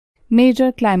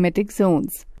Major climatic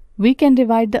zones. We can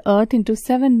divide the Earth into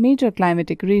 7 major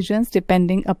climatic regions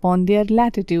depending upon their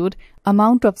latitude,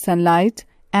 amount of sunlight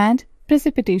and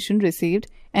precipitation received,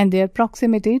 and their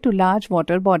proximity to large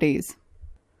water bodies.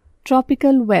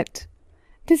 Tropical wet.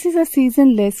 This is a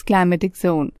seasonless climatic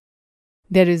zone.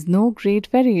 There is no great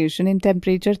variation in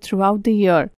temperature throughout the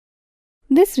year.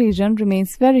 This region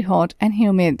remains very hot and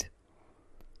humid.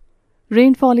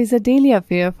 Rainfall is a daily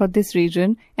affair for this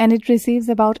region and it receives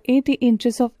about 80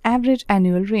 inches of average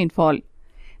annual rainfall.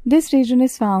 This region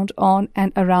is found on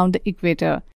and around the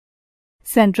equator.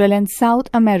 Central and South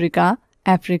America,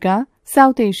 Africa,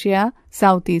 South Asia,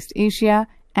 Southeast Asia,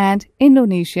 and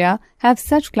Indonesia have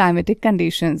such climatic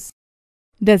conditions.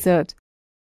 Desert.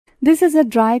 This is a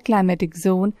dry climatic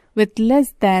zone with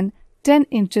less than 10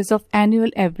 inches of annual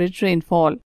average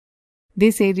rainfall.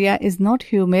 This area is not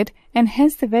humid and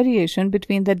hence the variation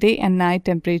between the day and night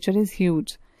temperature is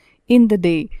huge. In the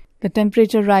day, the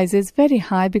temperature rises very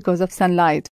high because of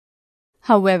sunlight.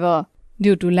 However,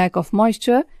 due to lack of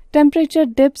moisture, temperature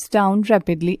dips down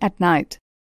rapidly at night.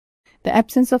 The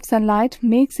absence of sunlight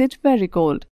makes it very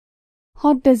cold.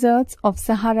 Hot deserts of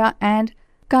Sahara and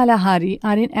Kalahari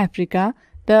are in Africa.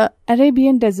 The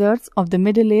Arabian deserts of the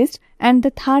Middle East and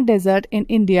the Thar Desert in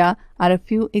India are a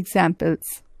few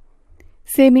examples.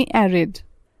 Semi-arid.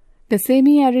 The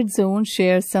semi-arid zone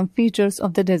shares some features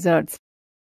of the deserts.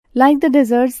 Like the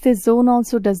deserts, this zone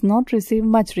also does not receive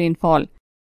much rainfall.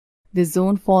 This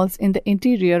zone falls in the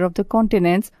interior of the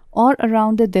continents or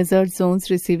around the desert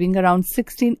zones, receiving around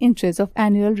 16 inches of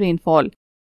annual rainfall.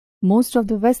 Most of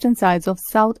the western sides of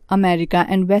South America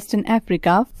and Western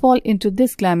Africa fall into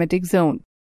this climatic zone.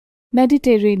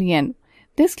 Mediterranean.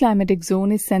 This climatic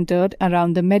zone is centered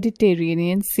around the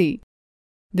Mediterranean Sea.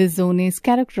 This zone is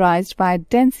characterized by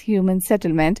dense human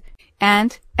settlement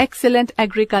and excellent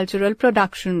agricultural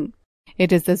production.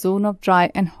 It is the zone of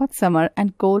dry and hot summer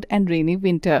and cold and rainy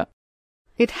winter.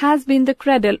 It has been the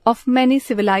cradle of many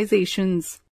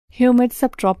civilizations. Humid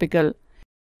subtropical.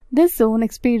 This zone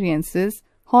experiences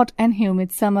hot and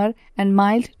humid summer and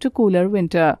mild to cooler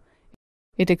winter.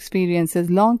 It experiences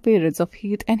long periods of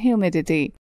heat and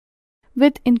humidity.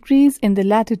 With increase in the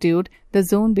latitude, the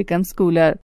zone becomes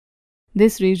cooler.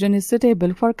 This region is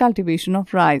suitable for cultivation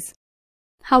of rice.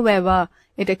 However,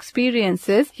 it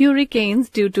experiences hurricanes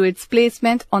due to its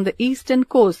placement on the eastern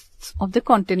coasts of the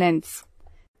continents.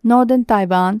 Northern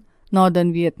Taiwan,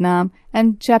 northern Vietnam,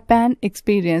 and Japan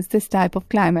experience this type of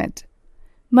climate.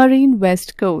 Marine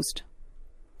West Coast.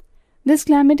 This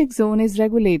climatic zone is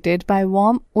regulated by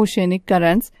warm oceanic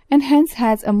currents and hence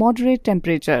has a moderate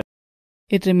temperature.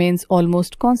 It remains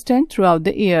almost constant throughout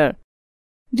the year.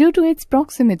 Due to its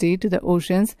proximity to the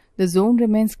oceans, the zone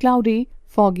remains cloudy,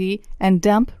 foggy, and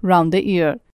damp round the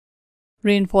year.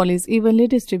 Rainfall is evenly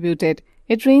distributed.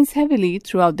 It rains heavily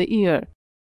throughout the year.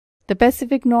 The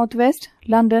Pacific Northwest,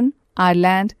 London,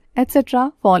 Ireland,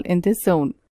 etc. fall in this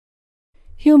zone.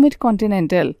 Humid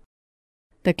continental.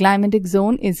 The climatic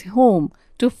zone is home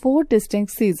to 4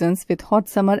 distinct seasons with hot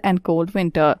summer and cold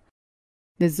winter.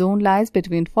 The zone lies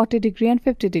between 40° and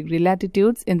 50°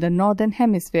 latitudes in the northern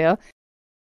hemisphere.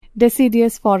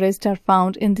 Deciduous forests are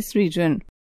found in this region.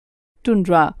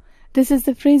 Tundra. This is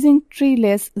the freezing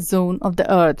treeless zone of the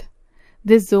earth.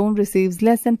 This zone receives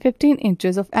less than 15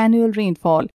 inches of annual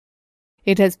rainfall.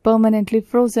 It has permanently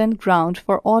frozen ground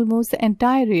for almost the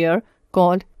entire year,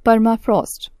 called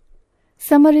permafrost.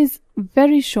 Summer is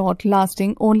very short,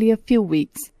 lasting only a few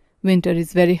weeks. Winter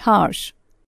is very harsh.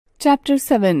 Chapter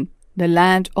 7. The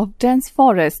Land of Dense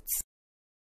Forests.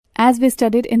 As we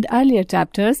studied in the earlier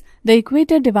chapters, the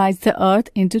equator divides the earth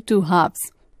into 2 halves.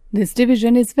 This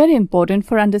division is very important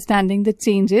for understanding the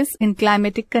changes in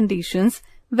climatic conditions,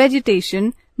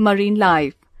 vegetation, marine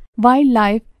life,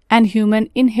 wildlife, and human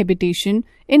inhabitation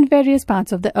in various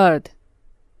parts of the earth.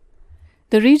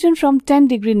 The region from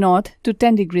 10° north to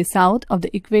 10° south of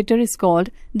the equator is called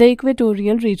the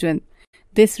equatorial region.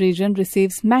 This region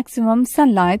receives maximum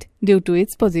sunlight due to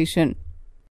its position.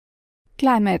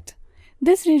 Climate.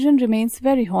 This region remains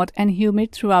very hot and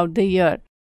humid throughout the year.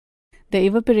 The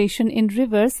evaporation in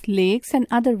rivers, lakes, and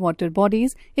other water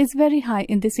bodies is very high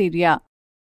in this area.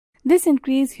 This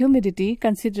increases humidity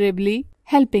considerably,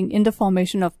 helping in the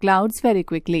formation of clouds very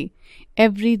quickly.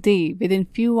 Every day, within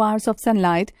few hours of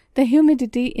sunlight, the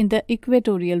humidity in the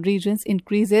equatorial regions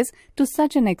increases to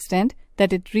such an extent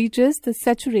that it reaches the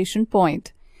saturation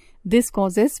point. This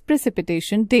causes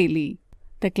precipitation daily.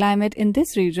 The climate in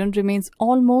this region remains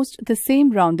almost the same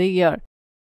round the year.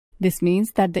 This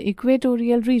means that the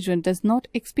equatorial region does not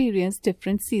experience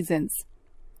different seasons.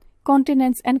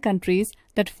 Continents and countries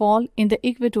that fall in the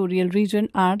equatorial region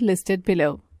are listed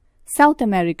below. South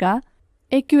America,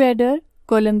 Ecuador,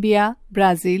 Colombia,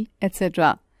 Brazil,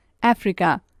 etc.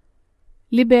 Africa,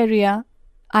 Liberia,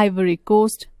 Ivory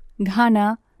Coast,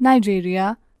 Ghana,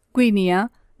 Nigeria, Guinea,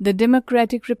 the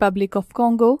Democratic Republic of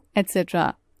Congo,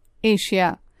 etc.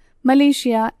 Asia,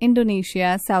 Malaysia,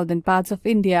 Indonesia, southern parts of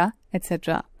India,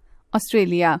 etc.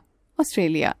 Australia,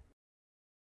 Australia.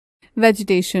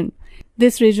 Vegetation.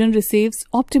 This region receives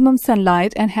optimum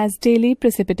sunlight and has daily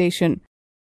precipitation.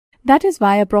 That is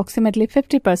why approximately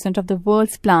 50% of the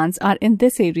world's plants are in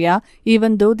this area,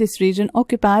 even though this region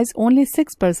occupies only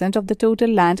 6% of the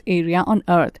total land area on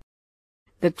Earth.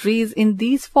 The trees in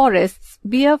these forests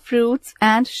bear fruits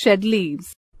and shed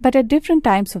leaves, but at different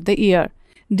times of the year.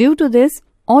 Due to this,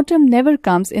 autumn never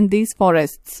comes in these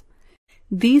forests.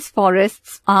 These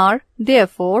forests are,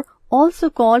 therefore, also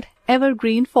called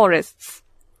evergreen forests.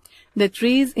 The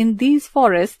trees in these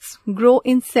forests grow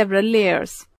in several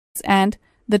layers, and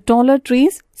the taller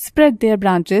trees spread their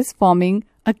branches, forming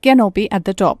a canopy at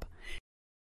the top.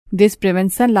 This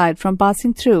prevents sunlight from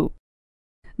passing through.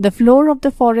 The floor of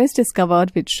the forest is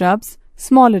covered with shrubs,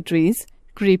 smaller trees,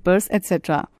 creepers,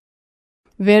 etc.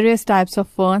 Various types of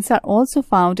ferns are also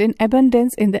found in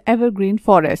abundance in the evergreen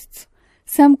forests.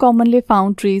 Some commonly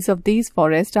found trees of these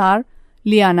forests are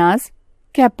lianas,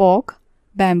 kapok,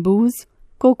 bamboos,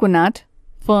 coconut,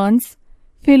 ferns,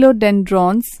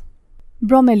 philodendrons,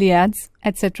 bromeliads,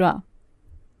 etc.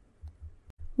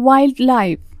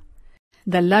 Wildlife.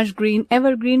 The lush green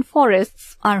evergreen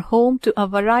forests are home to a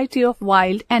variety of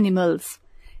wild animals,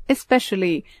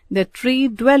 especially the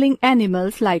tree-dwelling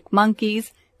animals like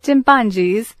monkeys,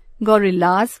 chimpanzees,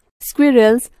 gorillas,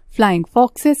 squirrels, flying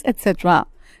foxes, etc.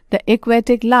 The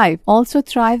aquatic life also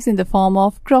thrives in the form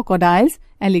of crocodiles,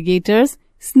 alligators,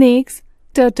 snakes,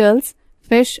 turtles,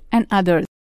 fish, and others.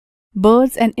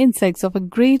 Birds and insects of a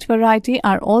great variety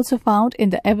are also found in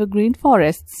the evergreen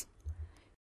forests.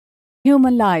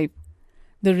 Human life.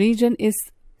 The region is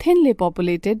thinly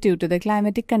populated due to the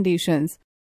climatic conditions.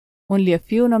 Only a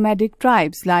few nomadic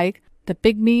tribes like the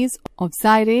Pygmies of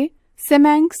Zaire,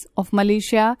 Semangs of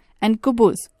Malaysia, and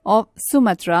Kubus of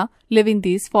Sumatra live in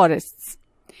these forests.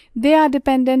 They are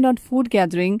dependent on food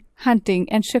gathering,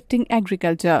 hunting, and shifting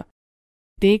agriculture.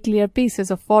 They clear pieces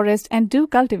of forest and do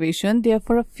cultivation there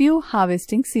for a few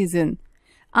harvesting seasons.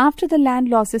 After the land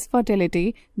loses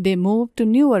fertility, they move to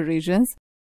newer regions.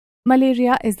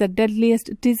 Malaria is the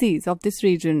deadliest disease of this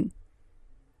region.